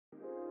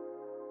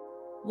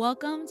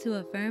Welcome to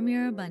Affirm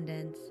Your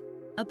Abundance,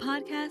 a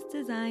podcast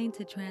designed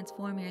to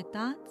transform your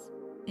thoughts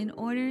in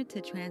order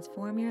to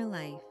transform your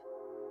life.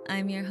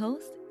 I'm your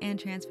host and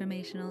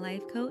transformational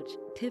life coach,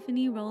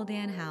 Tiffany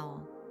Roldan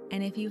Howell.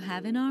 And if you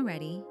haven't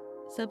already,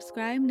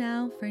 subscribe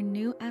now for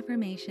new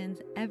affirmations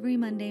every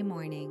Monday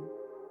morning.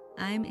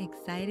 I'm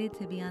excited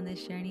to be on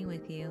this journey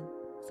with you.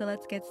 So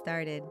let's get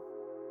started.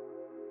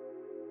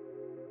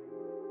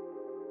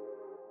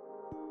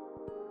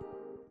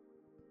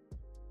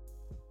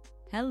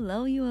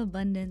 Hello, you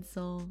abundant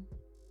soul.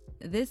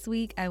 This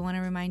week, I want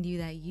to remind you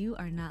that you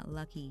are not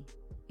lucky.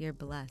 You're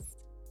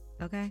blessed,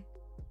 okay?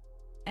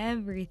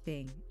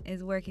 Everything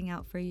is working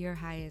out for your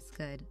highest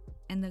good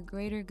and the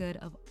greater good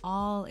of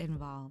all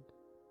involved.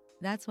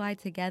 That's why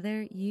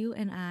together, you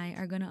and I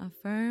are going to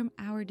affirm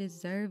our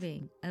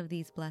deserving of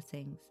these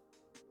blessings.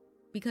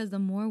 Because the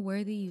more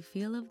worthy you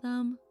feel of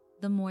them,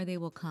 the more they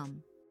will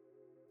come.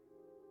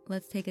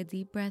 Let's take a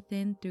deep breath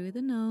in through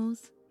the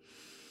nose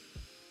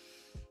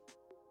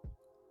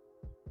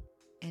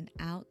and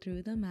out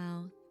through the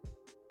mouth.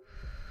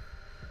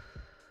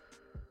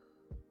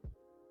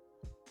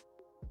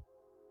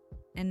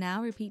 And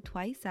now repeat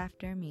twice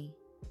after me.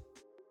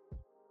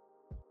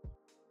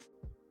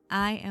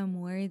 I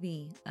am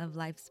worthy of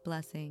life's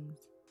blessings.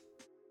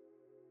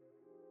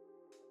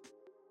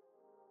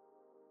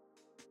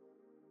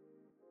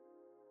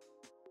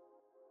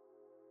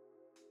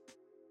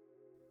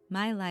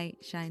 My light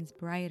shines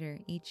brighter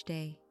each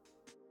day.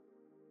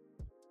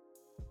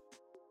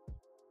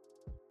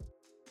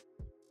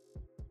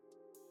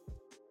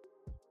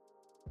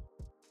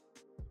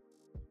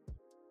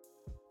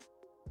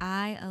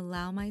 I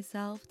allow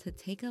myself to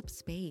take up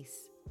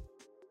space.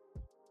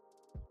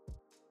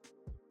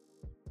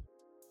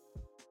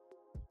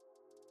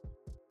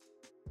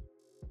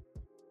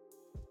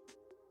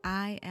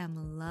 I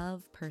am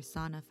love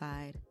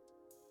personified.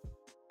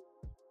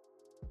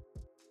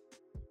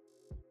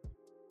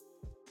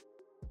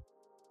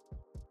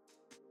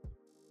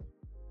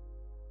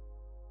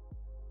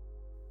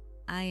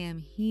 I am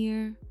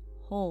here,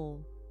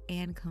 whole,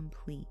 and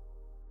complete.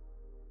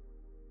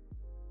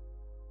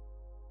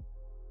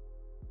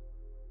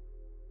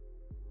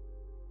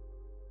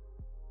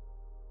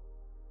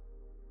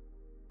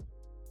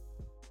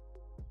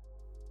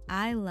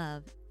 I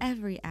love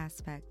every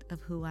aspect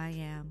of who I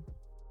am.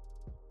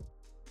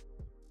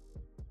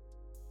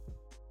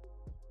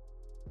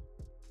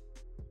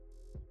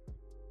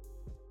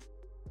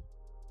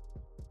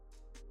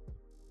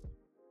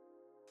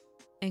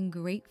 And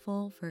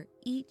grateful for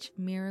each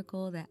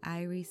miracle that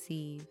I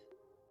receive.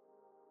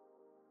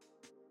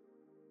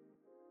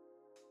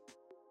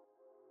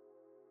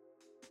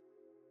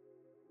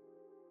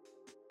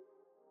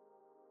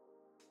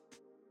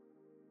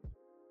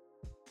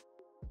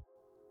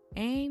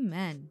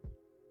 Amen.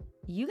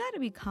 You got to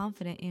be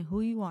confident in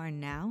who you are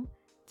now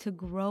to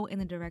grow in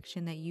the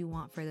direction that you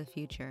want for the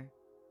future.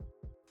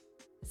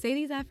 Say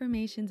these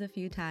affirmations a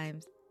few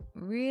times,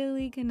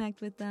 really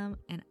connect with them,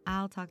 and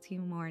I'll talk to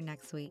you more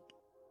next week.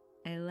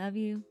 I love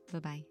you.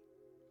 Bye-bye.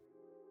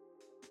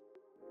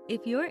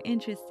 If you're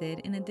interested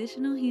in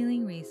additional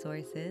healing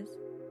resources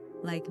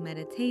like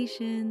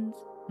meditations,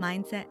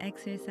 mindset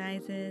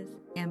exercises,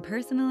 and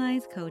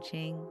personalized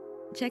coaching,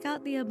 check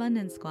out the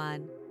Abundance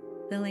Squad.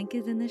 The link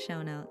is in the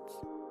show notes.